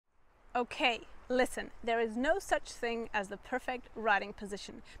Okay, listen, there is no such thing as the perfect riding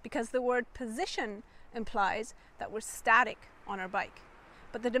position because the word position implies that we're static on our bike.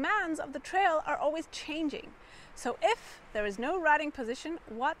 But the demands of the trail are always changing. So if there is no riding position,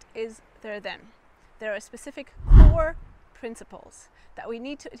 what is there then? There are specific core principles that we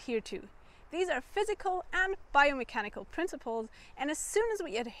need to adhere to. These are physical and biomechanical principles, and as soon as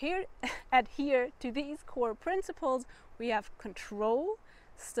we adhere to these core principles, we have control,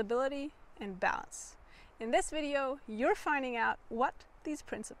 stability, and balance. In this video, you're finding out what these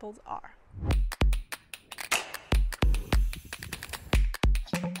principles are.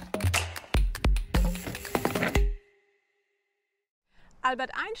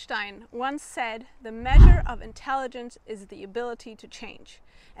 Albert Einstein once said, "The measure of intelligence is the ability to change."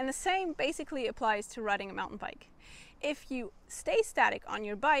 And the same basically applies to riding a mountain bike. If you stay static on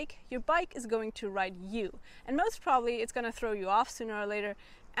your bike is going to ride you. And most probably it's going to throw you off sooner or later,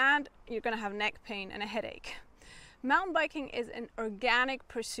 and you're going to have neck pain and a headache. Mountain biking is an organic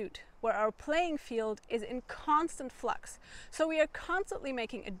pursuit where our playing field is in constant flux. So we are constantly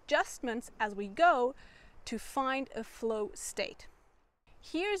making adjustments as we go to find a flow state.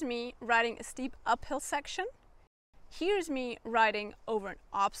 Here's me riding a steep uphill section. Here's me riding over an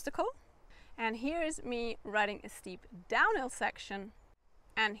obstacle. And here's me riding a steep downhill section.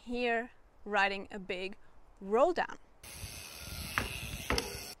 And here riding a big roll down.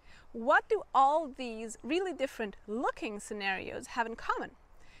 What do all these really different looking scenarios have in common?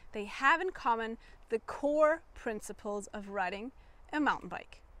 They have in common the core principles of riding a mountain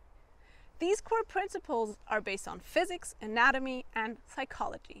bike. These core principles are based on physics, anatomy, and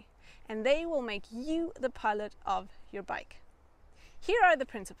psychology, and they will make you the pilot of your bike. Here are the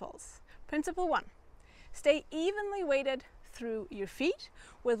principles. Principle 1. Stay evenly weighted through your feet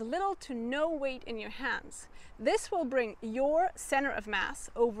with little to no weight in your hands. This will bring your center of mass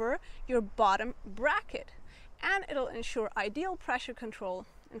over your bottom bracket, and it'll ensure ideal pressure control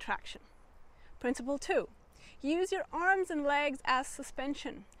and traction. Principle 2. Use your arms and legs as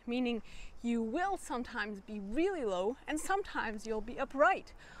suspension, meaning you will sometimes be really low and sometimes you'll be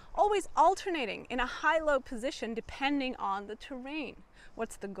upright, always alternating in a high-low position depending on the terrain.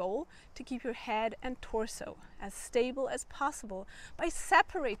 What's the goal? To keep your head and torso as stable as possible by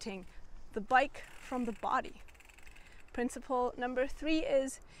separating the bike from the body. Principle number 3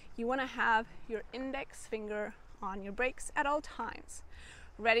 is you want to have your index finger on your brakes at all times,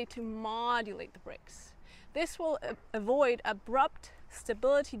 ready to modulate the brakes. This will avoid abrupt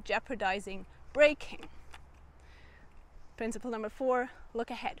stability jeopardizing braking. Principle number 4, look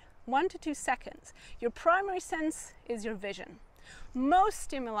ahead. 1 to 2 seconds. Your primary sense is your vision. Most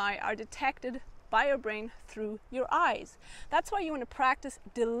stimuli are detected by your brain through your eyes. That's why you want to practice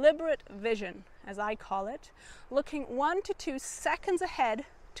deliberate vision, as I call it, looking 1 to 2 seconds ahead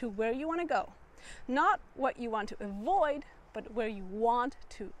to where you want to go. Not what you want to avoid, but where you want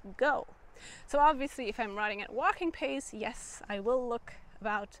to go. So obviously if I'm riding at walking pace, yes, I will look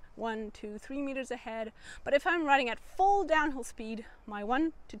about 1 to 3 meters ahead. But if I'm riding at full downhill speed, my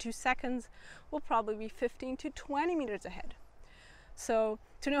 1 to 2 seconds will probably be 15 to 20 meters ahead. So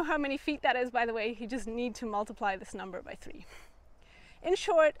to know how many feet that is, by the way, you just need to multiply this number by 3. In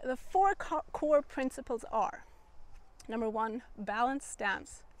short, the 4 core principles are: number 1, balanced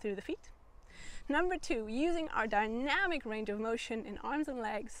stance through the feet. Number 2, using our dynamic range of motion in arms and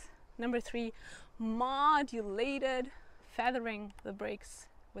legs. Number 3, modulated feathering the brakes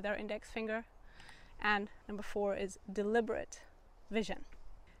with our index finger. And number 4 is deliberate vision.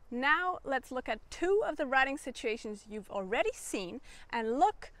 Now let's look at 2 of the riding situations you've already seen and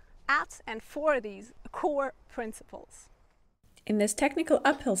look at and for these core principles. In this technical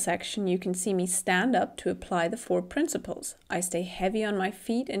uphill section, you can see me stand up to apply the 4 principles. I stay heavy on my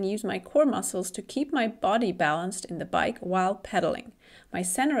feet and use my core muscles to keep my body balanced in the bike while pedaling. My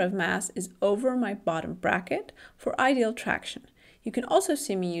center of mass is over my bottom bracket for ideal traction. You can also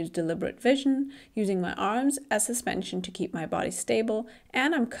see me use deliberate vision, using my arms as suspension to keep my body stable,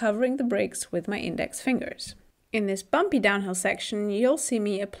 and I'm covering the brakes with my index fingers. In this bumpy downhill section, you'll see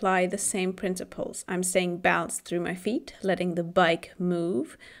me apply the same principles. I'm staying balanced through my feet, letting the bike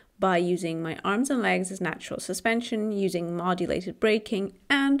move by using my arms and legs as natural suspension, using modulated braking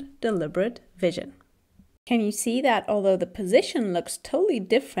and deliberate vision. Can you see that although the position looks totally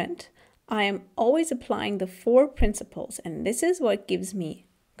different, I am always applying the 4 principles, and this is what gives me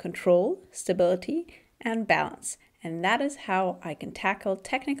control, stability, and balance. And that is how I can tackle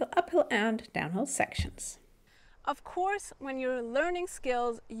technical uphill and downhill sections. Of course, when you're learning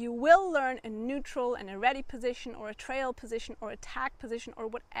skills, you will learn a neutral and a ready position, or a trail position, or a tack position, or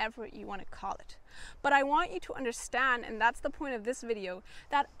whatever you want to call it. But I want you to understand, and that's the point of this video,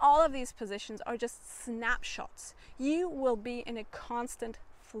 that all of these positions are just snapshots. You will be in a constant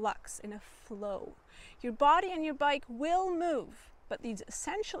flux, in a flow. Your body and your bike will move, but these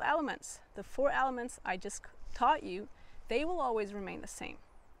essential elements, the 4 elements I just taught you, they will always remain the same.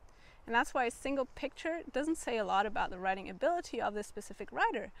 And that's why a single picture doesn't say a lot about the riding ability of this specific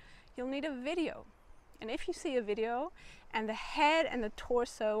rider. You'll need a video. And if you see a video and the head and the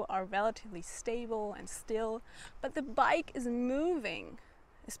torso are relatively stable and still, but the bike is moving,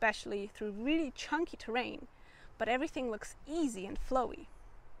 especially through really chunky terrain, but everything looks easy and flowy,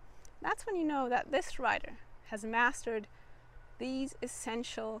 that's when you know that this rider has mastered these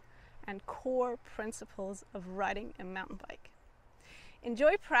essential and core principles of riding a mountain bike.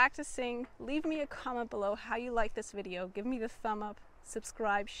 Enjoy practicing. Leave me a comment below how you like this video. Give me the thumb up,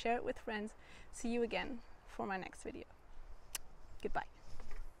 subscribe, share it with friends. See you again for my next video. Goodbye.